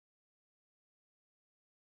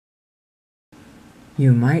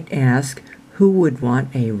You might ask, who would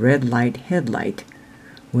want a red light headlight?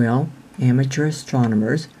 Well, amateur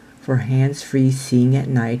astronomers, for hands-free seeing at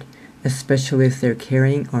night, especially if they're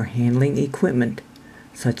carrying or handling equipment,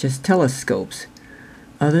 such as telescopes.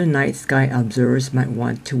 Other night sky observers might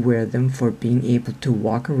want to wear them for being able to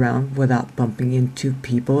walk around without bumping into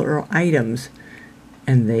people or items,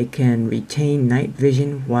 and they can retain night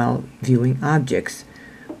vision while viewing objects,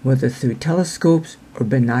 whether through telescopes or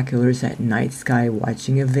binoculars at night sky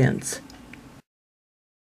watching events.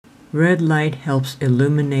 Red light helps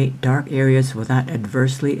illuminate dark areas without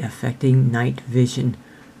adversely affecting night vision.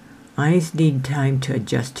 Eyes need time to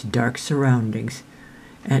adjust to dark surroundings.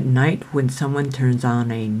 At night, when someone turns on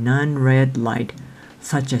a non-red light,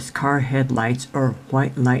 such as car headlights or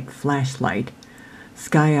white light flashlight,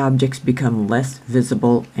 sky objects become less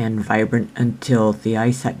visible and vibrant until the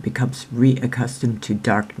eyesight becomes reaccustomed to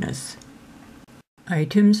darkness.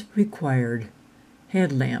 Items required: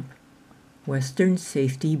 headlamp, Western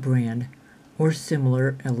Safety brand, or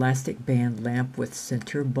similar elastic band lamp with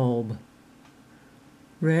center bulb.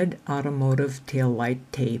 Red automotive taillight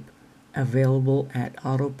tape, available at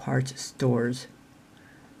auto parts stores.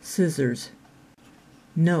 Scissors.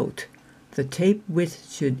 Note: the tape width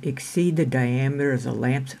should exceed the diameter of the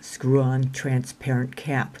lamp's screw-on transparent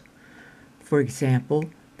cap. For example,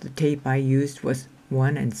 the tape I used was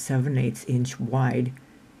 1 7/8 inch wide,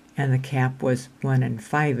 and the cap was 1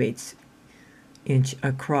 5/8 inch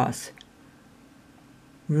across.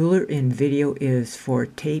 Ruler in video is for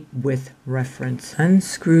tape width reference.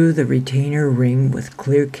 Unscrew the retainer ring with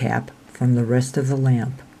clear cap from the rest of the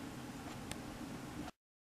lamp.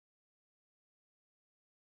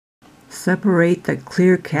 Separate the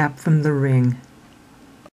clear cap from the ring.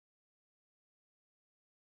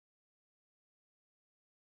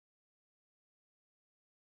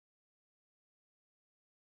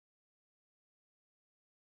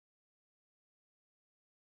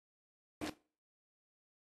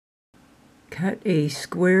 Cut a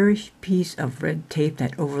squarish piece of red tape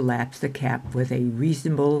that overlaps the cap with a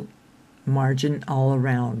reasonable margin all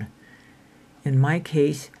around. In my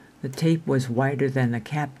case, the tape was wider than the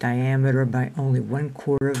cap diameter by only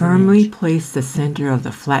 1/4 of an inch. Firmly place the center of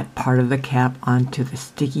the flat part of the cap onto the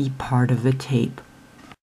sticky part of the tape.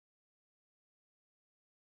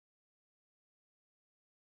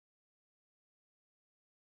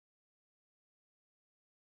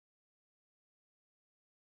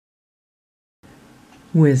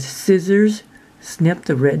 With scissors, snip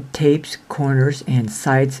the red tape's corners and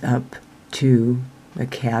sides up to the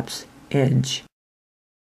cap's edge.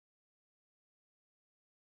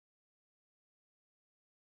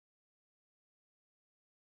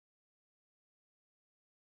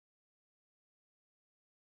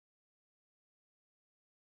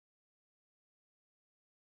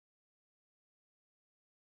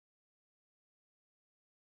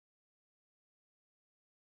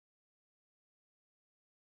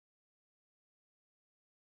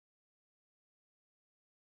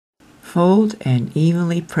 Fold and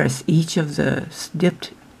evenly press each of the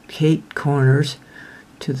snipped tape corners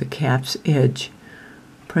to the cap's edge,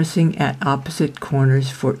 pressing at opposite corners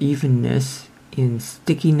for evenness in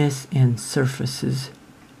stickiness and surfaces.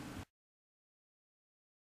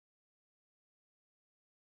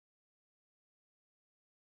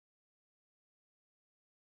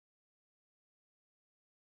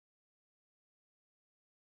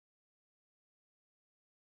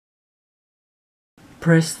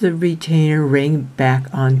 Press the retainer ring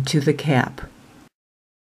back onto the cap.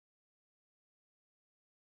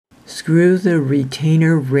 Screw the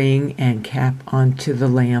retainer ring and cap onto the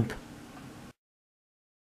lamp.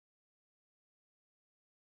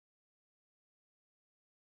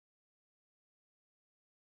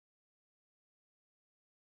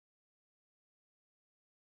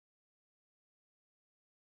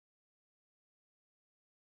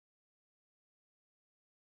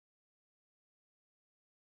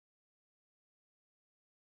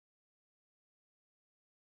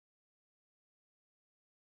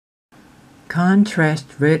 Contrast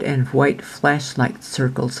red and white flashlight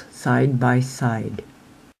circles side by side.